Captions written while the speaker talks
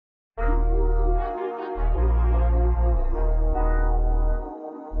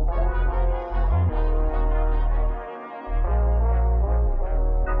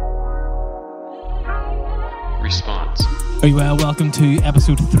Response. Very well, welcome to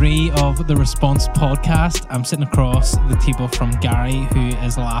episode 3 of the Response podcast. I'm sitting across the table from Gary, who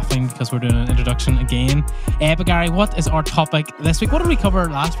is laughing because we're doing an introduction again. But Gary, what is our topic this week? What did we cover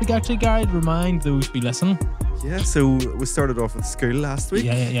last week, actually, Gary? Remind those who listen. Yeah, so we started off with school last week.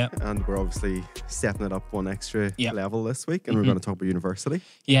 Yeah. And we're obviously stepping it up one extra level this week. And we're going to talk about university.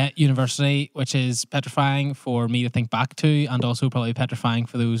 Yeah, university, which is petrifying for me to think back to, and also probably petrifying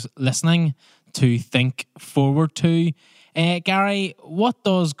for those listening to think forward to. Gary, what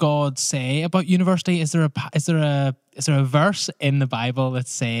does God say about university? Is there a verse in the Bible that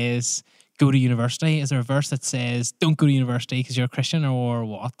says go to university? Is there a verse that says don't go to university because you're a Christian, or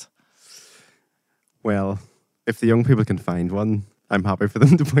what? Well, if the young people can find one, I'm happy for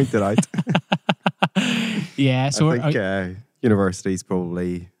them to point it out. Yeah, so I think university is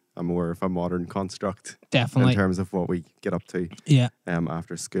probably a more of a modern construct, definitely, in terms of what we get up to. Yeah.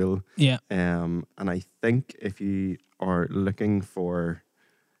 After school. Yeah. And I think if you are looking for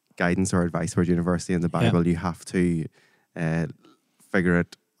guidance or advice about university in the Bible, you have to figure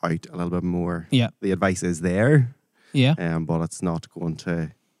it out a little bit more. Yeah. The advice is there. Yeah. But it's not going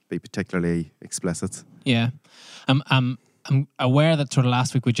to be particularly explicit. Yeah. I'm aware that sort of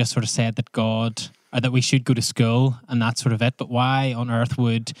last week we just sort of said that God, or that we should go to school and that's sort of it. But why on earth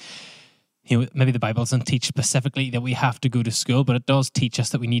would, maybe the Bible doesn't teach specifically that we have to go to school, but it does teach us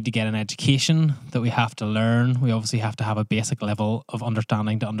that we need to get an education, that we have to learn. We obviously have to have a basic level of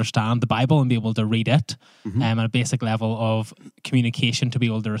understanding to understand the Bible and be able to read it, and a basic level of communication to be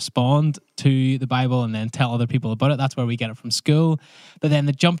able to respond to the Bible and then tell other people about it. That's where we get it from school. But then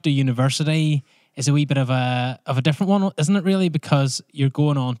the jump to university is a wee bit of a different one, isn't it, really? Because you're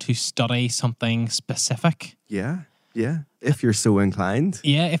going on to study something specific. Yeah. If you're so inclined.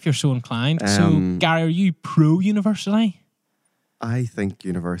 Yeah, if you're so inclined. So, Gary, are you pro-university? I think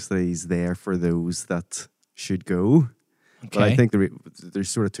university is there for those that should go. Okay. But I think there's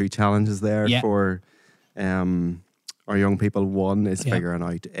sort of two challenges there for our young people. One is figuring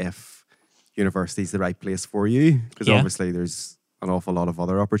out if university is the right place for you, because obviously there's an awful lot of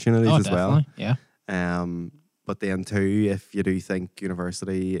other opportunities as well. Yeah. But then two, if you do think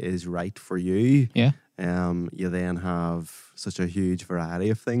university is right for you, you then have such a huge variety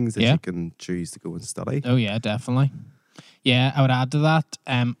of things that you can choose to go and study. Oh yeah, definitely. Yeah, I would add to that.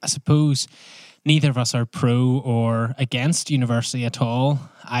 I suppose neither of us are pro or against university at all.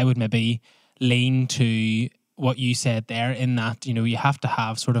 I would maybe lean to what you said there, in that, you have to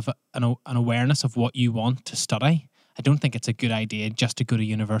have sort of an awareness of what you want to study. I don't think it's a good idea just to go to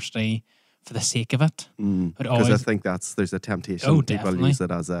university for the sake of it. Because I think there's a temptation. Oh, people definitely. use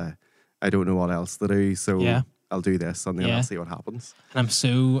it as I don't know what else to do, so I'll do this and then I'll see what happens. And I'm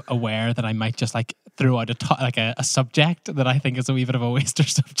so aware that I might just throw out a subject that I think is a wee bit of a waster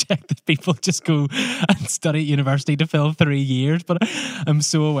subject that people just go and study at university to fill 3 years. But I'm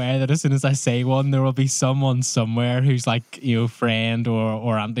so aware that as soon as I say one, there will be someone somewhere who's friend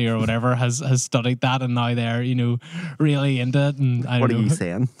or auntie or whatever has studied that, and now they're, really into it. And I don't know. What are you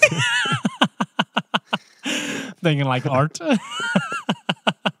saying? Thinking like art.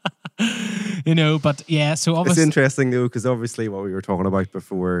 But yeah, so obviously it's interesting though, because obviously what we were talking about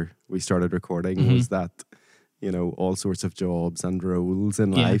before we started recording was that, all sorts of jobs and roles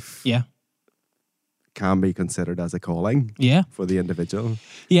in life can be considered as a calling for the individual.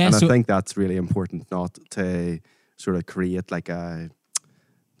 Yeah, and I think that's really important, not to sort of create like a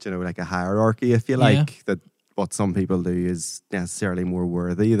hierarchy, if you like, that what some people do is necessarily more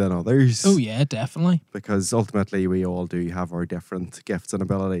worthy than others. Oh yeah, definitely. Because ultimately we all do have our different gifts and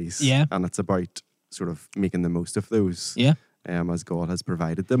abilities. Yeah. And it's about sort of making the most of those. Yeah. As God has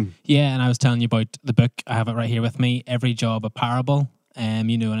provided them. Yeah, and I was telling you about the book. I have it right here with me, Every Job a Parable.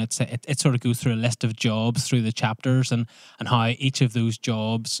 And it sort of goes through a list of jobs through the chapters, and how each of those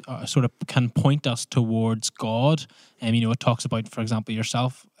jobs sort of can point us towards God. And it talks about, for example,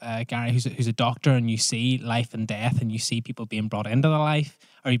 yourself, Gary, who's a doctor, and you see life and death, and you see people being brought into the life,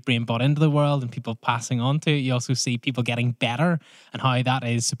 or being brought into the world, and people passing on to it. You also see people getting better, and how that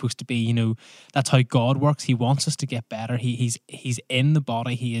is supposed to be. That's how God works. He wants us to get better. He's in the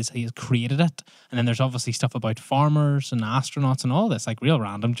body. He has created it. And then there's obviously stuff about farmers and astronauts and all this, like real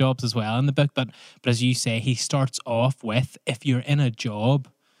random jobs as well in the book. But as you say, he starts off with, if you're in a job,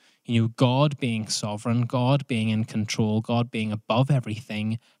 God being sovereign, God being in control, God being above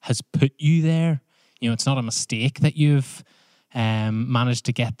everything has put you there. It's not a mistake that you've managed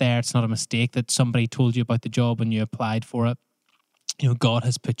to get there. It's not a mistake that somebody told you about the job when you applied for it. God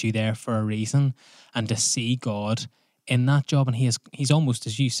has put you there for a reason, and to see God in that job, and he's almost,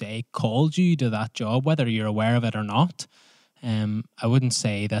 as you say, called you to that job, whether you're aware of it or not. I wouldn't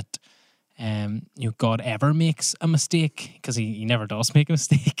say that God ever makes a mistake, because he never does make a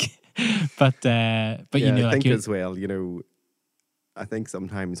mistake. but yeah, I think as well, I think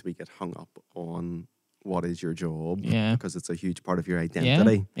sometimes we get hung up on what is your job, because it's a huge part of your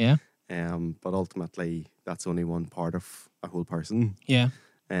identity. Yeah. But ultimately, that's only one part of a whole person. Yeah.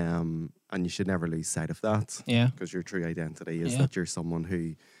 And you should never lose sight of that. Yeah. Because your true identity is that you're someone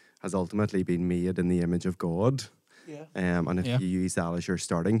who has ultimately been made in the image of God. Yeah. And if you use that as your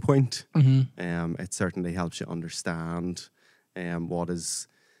starting point, it certainly helps you understand what is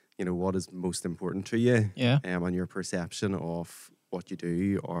most important to you. Yeah. And your perception of what you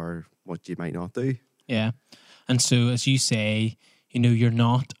do or what you might not do. Yeah. And so, as you say, you're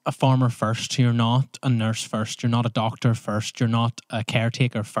not a farmer first, you're not a nurse first, you're not a doctor first, you're not a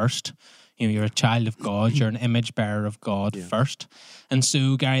caretaker first. You're a child of God, you're an image bearer of God first. And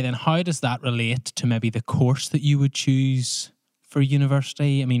so, Gary, then how does that relate to maybe the course that you would choose for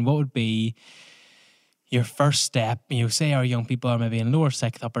university? I mean, what would be your first step? Say our young people are maybe in lower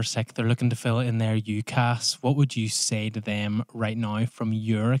sixth, upper sixth, they're looking to fill in their UCAS. What would you say to them right now from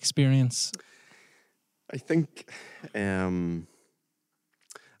your experience? I think it's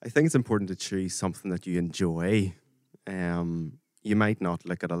important to choose something that you enjoy. You might not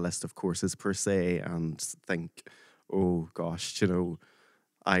look at a list of courses per se and think, oh gosh,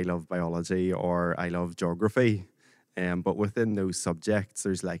 I love biology or I love geography. But within those subjects,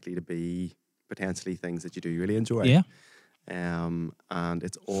 there's likely to be potentially things that you do really enjoy. Yeah. And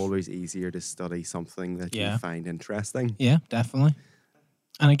it's always easier to study something that you find interesting. Yeah, definitely.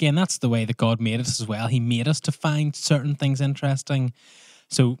 And again, that's the way that God made us as well. He made us to find certain things interesting.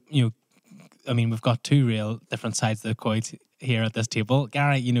 So, we've got two real different sides of the coin here at this table.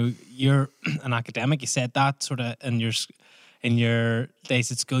 Gary, you're an academic. You said that sort of in your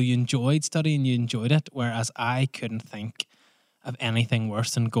days at school, you enjoyed studying, you enjoyed it, whereas I couldn't think of anything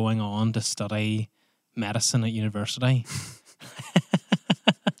worse than going on to study medicine at university.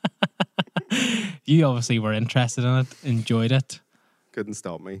 You obviously were interested in it, enjoyed it. Couldn't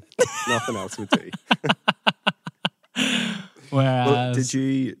stop me. Nothing else would do. Whereas, did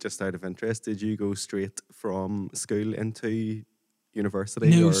you, just out of interest, go straight from school into university?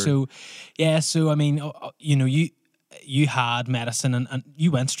 No, so I mean, you had medicine and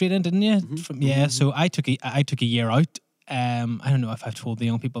you went straight in, didn't you? Mm-hmm. So I took a year out. I don't know if I've told the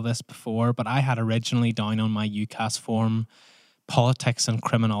young people this before, but I had originally down on my UCAS form politics and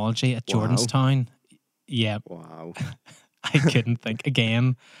criminology at Jordanstown. Yeah. Wow. I couldn't think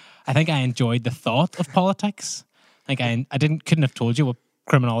again. I think I enjoyed the thought of politics. Like I couldn't have told you what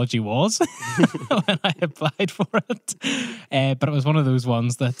criminology was when I applied for it. But it was one of those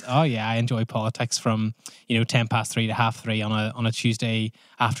ones that, I enjoy politics from 3:10 to 3:30 on a Tuesday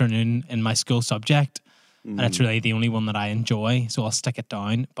afternoon in my school subject. And it's really the only one that I enjoy, so I'll stick it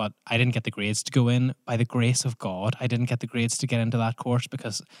down. But I didn't get the grades to go in. By the grace of God, I didn't get the grades to get into that course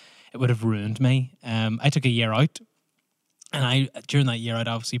because it would have ruined me. I took a year out. And during that year, I'd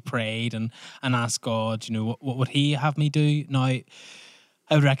obviously prayed and asked God, what would He have me do? Now, I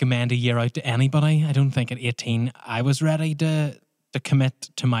would recommend a year out to anybody. I don't think at 18 I was ready to commit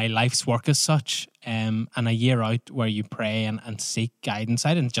to my life's work as such. And a year out where you pray and seek guidance.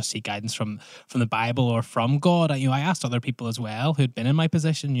 I didn't just seek guidance from the Bible or from God. I asked other people as well who'd been in my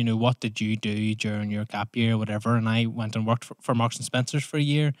position, what did you do during your gap year, whatever. And I went and worked for Marks and Spencer's for a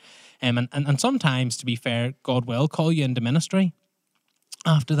year. And sometimes, to be fair, God will call you into ministry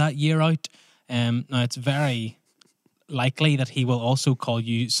after that year out. Now, it's very likely that He will also call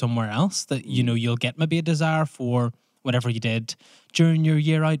you somewhere else, that, you'll get maybe a desire for whatever you did during your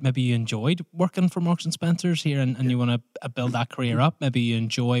year out. Maybe you enjoyed working for Marks and Spencer's here and you want to build that career up. Maybe you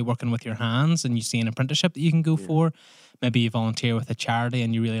enjoy working with your hands and you see an apprenticeship that you can go for. Maybe you volunteer with a charity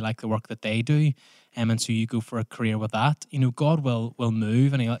and you really like the work that they do. And so you go for a career with that. God will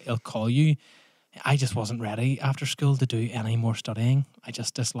move and he'll call you. I just wasn't ready after school to do any more studying. I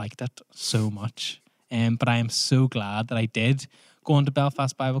just disliked it so much. But I am so glad that I did go on to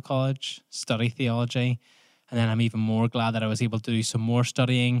Belfast Bible College, study theology. And then I'm even more glad that I was able to do some more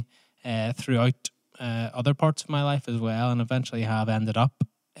studying throughout other parts of my life as well, and eventually have ended up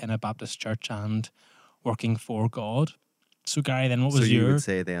in a Baptist church and working for God. So, Gary, then what was you would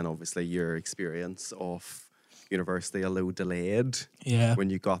say then, obviously, your experience of university, although delayed, when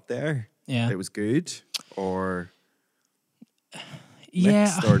you got there, it was good, or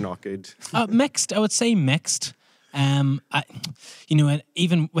mixed or not good? Mixed. I would say mixed.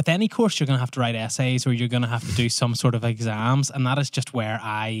 Even with any course, you're going to have to write essays or you're going to have to do some sort of exams. And that is just where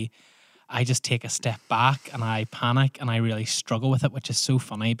I just take a step back and I panic and I really struggle with it, which is so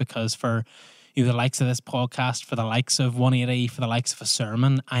funny because for, the likes of this podcast, for the likes of 180, for the likes of a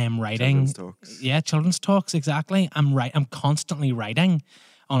sermon. I am writing. Children's talks. Yeah, children's talks, exactly. I'm constantly writing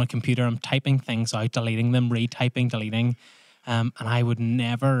on a computer. I'm typing things out, deleting them, retyping, deleting. And I would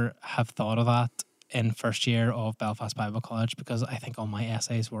never have thought of that in first year of Belfast Bible College, because I think all my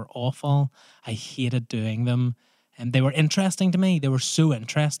essays were awful. I hated doing them. And they were interesting to me. They were so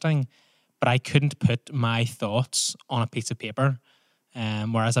interesting, but I couldn't put my thoughts on a piece of paper.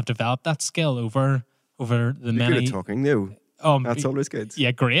 Whereas I've developed that skill over the You're many. good at talking, though. That's always good.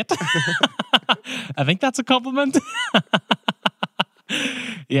 Yeah, great. I think that's a compliment.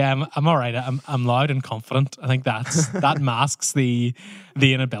 Yeah, I'm all right. I'm loud and confident. I think that masks the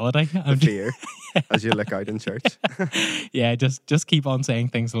inability. The fear as you look out in church. Yeah, just keep on saying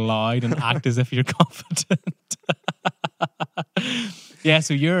things loud and act as if you're confident. Yeah,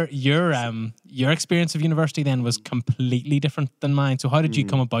 so your experience of university then was completely different than mine. So how did you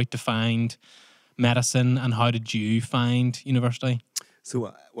come about to find medicine, and how did you find university?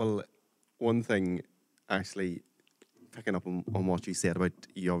 So, well, one thing actually, picking up on what you said about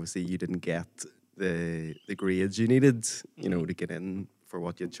you didn't get the grades you needed, to get in for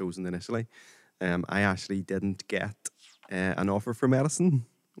what you'd chosen initially. I actually didn't get an offer for medicine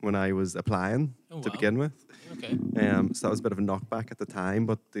when I was applying to begin with. Okay. So that was a bit of a knockback at the time,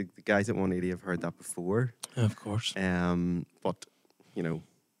 but the guys at 180 have heard that before. Of course. But,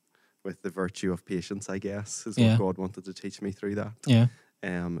 with the virtue of patience, I guess, is what God wanted to teach me through that. Yeah.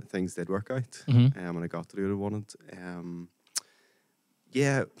 Things did work out, Mm-hmm. and I got to do what I wanted.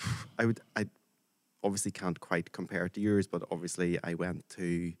 I obviously can't quite compare it to yours, but obviously I went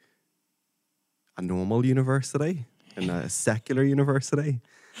to a normal university and a secular university,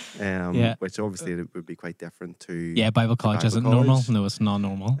 which obviously it would be quite different to. Yeah, Bible college isn't normal. No, it's not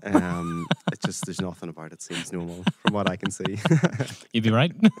normal. It's just there's nothing about it seems normal from what I can see. You'd be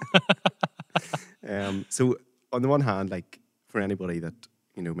right. So on the one hand, like for anybody that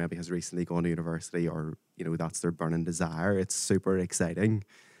maybe has recently gone to university, or that's their burning desire, it's super exciting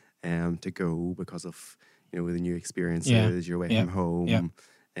to go because of the new experiences. You're away from home.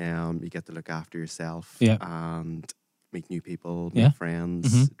 You get to look after yourself and meet new people, make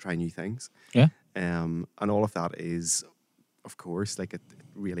friends, try new things. And all of that is, of course, like a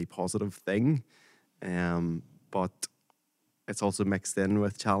really positive thing. But it's also mixed in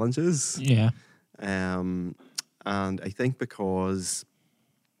with challenges. And I think because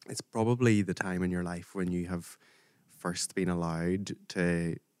it's probably the time in your life when you have first been allowed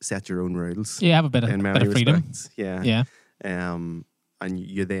to set your own rules. Yeah, have a bit of freedom. Yeah. And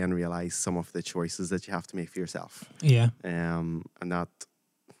you then realise some of the choices that you have to make for yourself. Yeah. And that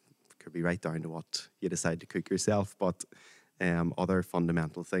could be right down to what you decide to cook yourself, but other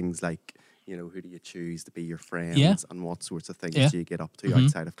fundamental things like, who do you choose to be your friends, and what sorts of things do you get up to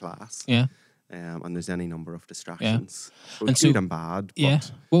outside of class. And there's any number of distractions. Both good and bad.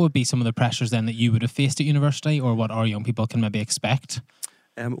 But what would be some of the pressures then that you would have faced at university, or what our young people can maybe expect?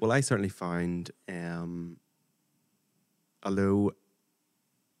 Well, I certainly found,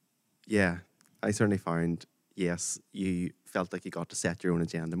 yes, you felt like you got to set your own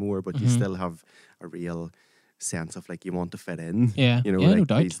agenda more, but you still have a real sense of like you want to fit in. No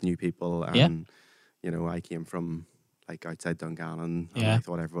doubt. These new people, and I came from like outside Dungannon, and I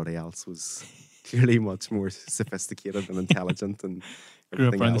thought everybody else was clearly much more sophisticated and intelligent and grew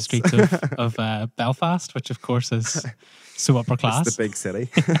up around the streets of Belfast, which of course is so upper class. It's the big city.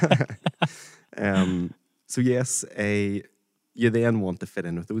 So yes, you then want to fit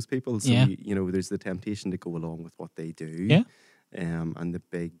in with those people. So there's the temptation to go along with what they do. And the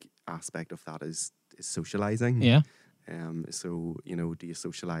big aspect of that is socializing. So, do you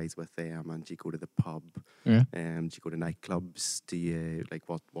socialise with them, and do you go to the pub? Do you go to nightclubs? Do you, like,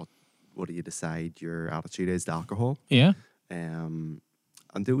 what do you decide your attitude is to alcohol?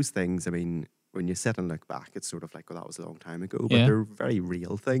 And those things, I mean, when you sit and look back, it's sort of like, well, that was a long time ago, but they're very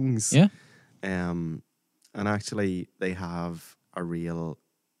real things. And actually, they have a real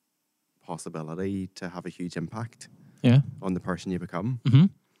possibility to have a huge impact on the person you become.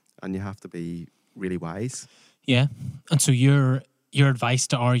 And you have to be really wise. And so your advice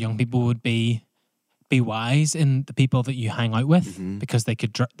to our young people would be wise in the people that you hang out with, because they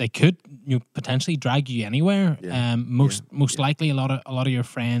could potentially drag you anywhere. Most likely a lot of your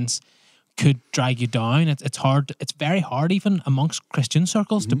friends could drag you down. It's hard. It's very hard even amongst Christian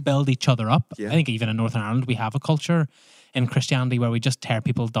circles to build each other up. I think even in Northern Ireland we have a culture in Christianity where we just tear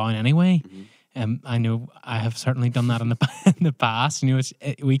people down anyway. I know I have certainly done that in the past.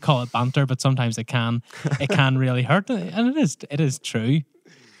 We call it banter, but sometimes it can really hurt, and it is true.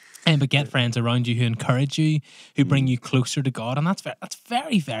 But get friends around you who encourage you, who bring you closer to God, and that's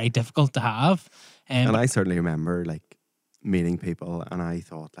very, very difficult to have. And I certainly remember like meeting people, and I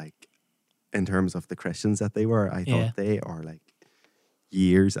thought like, in terms of the Christians that they were, I thought they are like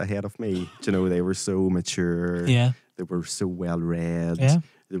years ahead of me. You know, they were so mature. Yeah. They were so well read. Yeah.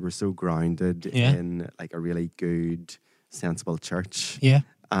 They were so grounded in like a really good, sensible church. Yeah.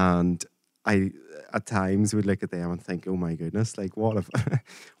 And I at times would look at them and think, oh my goodness, like what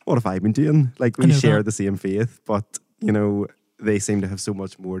have I been doing? Like we share the same faith, but you know, they seem to have so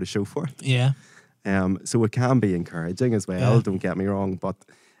much more to show for it. Yeah. So it can be encouraging as well, don't get me wrong, but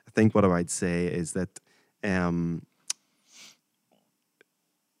I think what I would say is that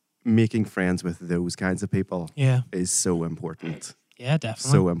making friends with those kinds of people is so important. Yeah,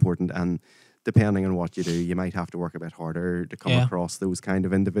 definitely. So important. And depending on what you do, you might have to work a bit harder to come across those kind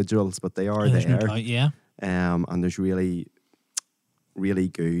of individuals, but they are there. No doubt, and there's really, really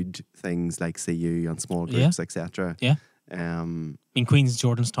good things like CU and small groups, etc. Yeah. In Queens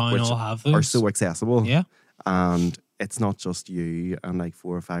and Jordanstown all have those. Are so accessible. Yeah. And it's not just you and like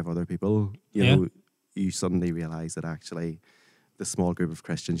 4 or 5 other people. You know, you suddenly realise that actually the small group of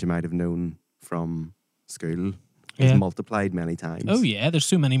Christians you might have known from school is multiplied many times. Oh yeah, there's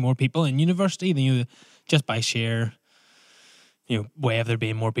so many more people in university. You know, just by sheer, way of there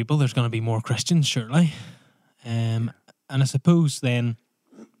being more people, there's going to be more Christians, surely. And I suppose then,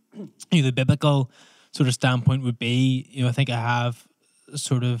 the biblical sort of standpoint would be, I think I have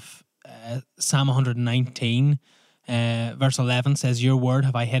sort of Psalm 119, verse 11 says, "Your word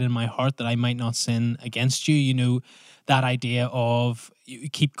have I hid in my heart that I might not sin against you." You know, that idea of you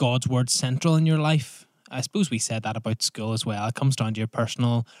keep God's word central in your life. I suppose we said that about school as well. It comes down to your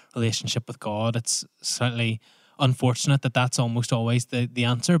personal relationship with God. It's certainly unfortunate that that's almost always the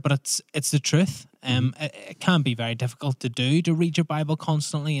answer, but it's the truth. It can be very difficult to read your Bible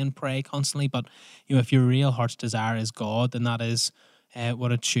constantly and pray constantly, but if your real heart's desire is God, then that is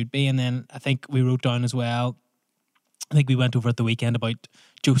what it should be. And then I think we wrote down as well, I think we went over at the weekend about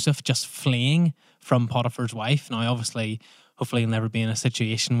Joseph just fleeing from Potiphar's wife. Now, obviously, hopefully he'll never be in a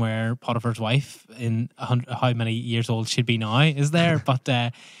situation where Potiphar's wife, in how many years old she'd be now, is there. But,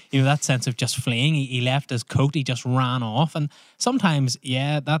 that sense of just fleeing, he left his coat, he just ran off. And sometimes,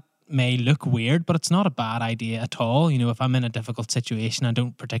 that may look weird, but it's not a bad idea at all. If I'm in a difficult situation, I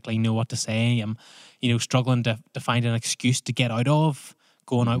don't particularly know what to say. I'm, struggling to find an excuse to get out of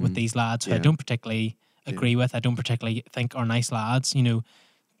going out with these lads who I don't particularly agree with. I don't particularly think are nice lads.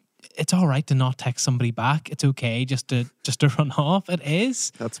 It's all right to not text somebody back. It's okay just to run off. It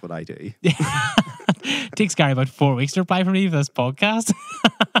is. That's what I do. It takes Gary about 4 weeks to reply for me for this podcast.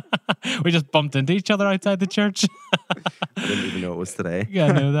 We just bumped into each other outside the church. I didn't even know it was today. Yeah,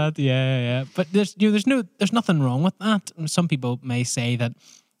 I know that. Yeah. But there's nothing wrong with that. Some people may say that,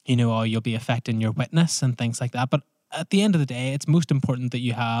 you'll be affecting your witness and things like that. But at the end of the day, it's most important that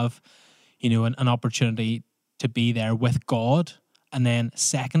you have, an opportunity to be there with God. And then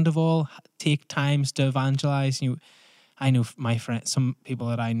second of all, take times to evangelize. I know my friends, some people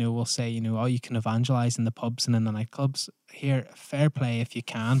that I know will say, you can evangelize in the pubs and in the nightclubs. Here, fair play if you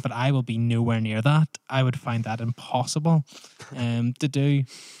can, but I will be nowhere near that. I would find that impossible to do.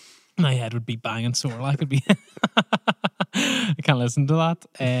 My head would be banging sore. I could be. I can't listen to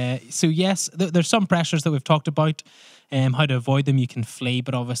that. So yes, there's some pressures that we've talked about. How to avoid them, you can flee,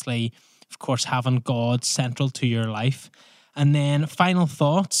 but obviously, of course, having God central to your life. And then final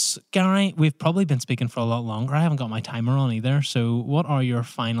thoughts, Gary. We've probably been speaking for a lot longer. I haven't got my timer on either. So what are your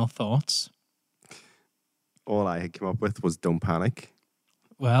final thoughts? All I had come up with was don't panic.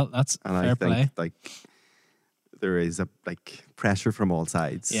 Well, that's fair play. Like there is a pressure from all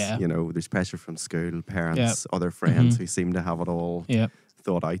sides. Yeah. There's pressure from school, parents, other friends who seem to have it all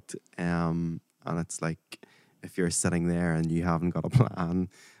thought out. And it's like if you're sitting there and you haven't got a plan,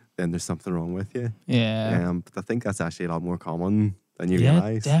 then there's something wrong with you. Yeah. But I think that's actually a lot more common than you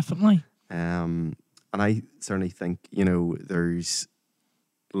realise. Yeah, definitely. And I certainly think, there's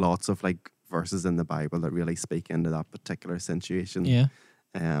lots of verses in the Bible that really speak into that particular situation. Yeah.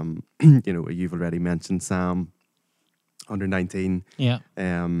 You've already mentioned Psalm 119. Yeah.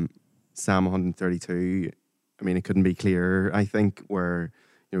 Psalm 132. I mean, it couldn't be clearer, I think, where,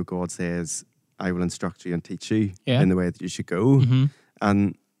 God says, I will instruct you and teach you in the way that you should go. Mm-hmm.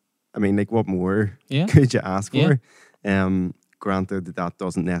 And I mean, what more could you ask for? Granted that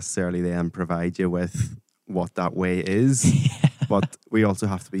doesn't necessarily then provide you with what that way is, but we also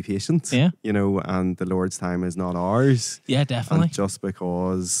have to be patient, and the Lord's time is not ours. Yeah, definitely. And just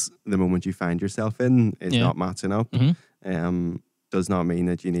because the moment you find yourself in is not matching up, does not mean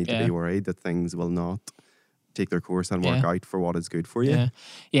that you need to be worried that things will not take their course and work out for what is good for you.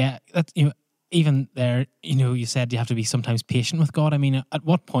 Yeah. That, even there, you said you have to be sometimes patient with God. I mean, at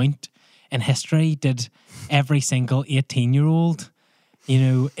what point in history did every single 18-year-old,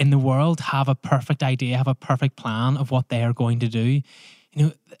 in the world have a perfect idea, have a perfect plan of what they are going to do?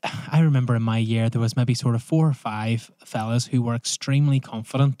 I remember in my year, there was maybe sort of 4 or 5 fellas who were extremely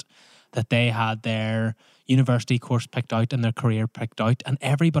confident that they had their university course picked out and their career picked out, and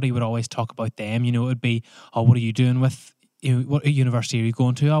everybody would always talk about them. It would be, oh, what are you doing with, what university are you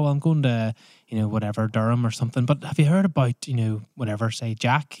going to? Oh, well, I'm going to, whatever, Durham or something. But have you heard about, whatever, say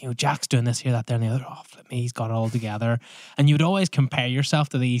Jack? Jack's doing this here, that, there, and the other. Oh, flip me, he's got it all together. And you would always compare yourself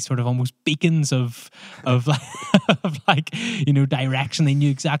to these sort of almost beacons of like, direction. They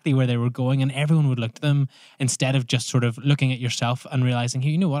knew exactly where they were going, and everyone would look to them instead of just sort of looking at yourself and realizing, hey,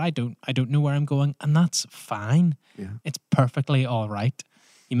 you know what, I don't know where I'm going, and that's fine. Yeah. It's perfectly all right.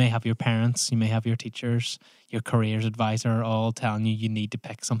 You may have your parents, you may have your teachers, your careers advisor all telling you need to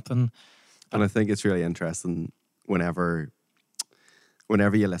pick something. And I think it's really interesting whenever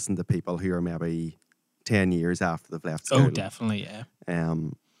you listen to people who are maybe 10 years after they've left school. Oh, definitely, yeah.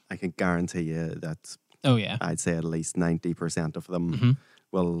 I can guarantee you that I'd say at least 90% of them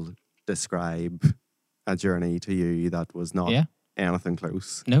will describe a journey to you that was not anything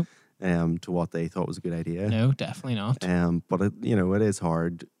close. No. To what they thought was a good idea. No, definitely not. But it is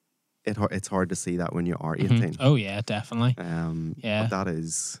hard. It's hard to see that when you are 18. Oh yeah, definitely. But that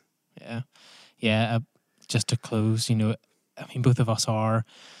is. Yeah. Just to close, I mean, both of us are.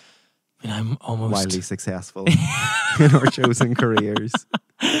 I mean, I'm almost wildly successful in our chosen careers.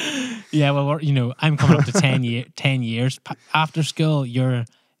 Yeah, well, I'm coming up to 10 years after school. You're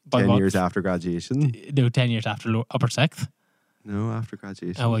 10 years after graduation. No, 10 years after upper sixth. No, after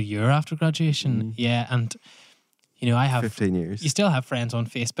graduation. Oh, well, you're after graduation. Yeah, and I have 15 years. You still have friends on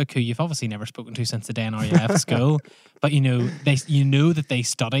Facebook who you've obviously never spoken to since the day you left school, but that they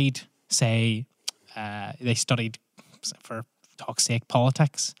studied, say, for talk's sake,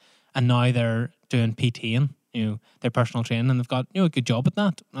 politics, and now they're doing PTing, their personal training, and they've got a good job at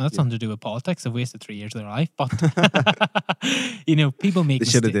that. Now, that's nothing to do with politics. They've wasted 3 years of their life, but people make. They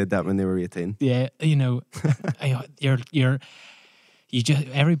should have did that when they were 18. Yeah,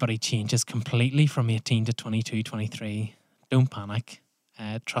 everybody changes completely from 18 to 22, 23. Don't panic.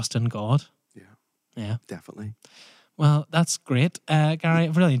 Trust in God. Yeah. Definitely. Well, that's great. Gary,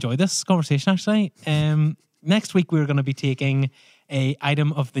 I've really enjoyed this conversation, actually. Next week, we're going to be taking an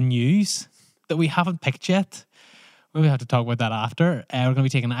item of the news that we haven't picked yet. We'll have to talk about that after. We're going to be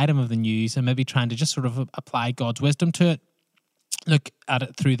taking an item of the news and maybe trying to just sort of apply God's wisdom to it. Look at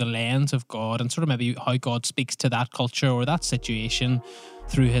it through the lens of God and sort of maybe how God speaks to that culture or that situation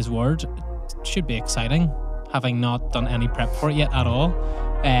through his word. It should be exciting, having not done any prep for it yet at all.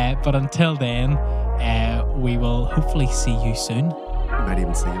 But until then, we will hopefully see you soon. We might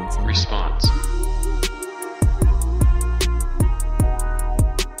even see you on Sunday. Response.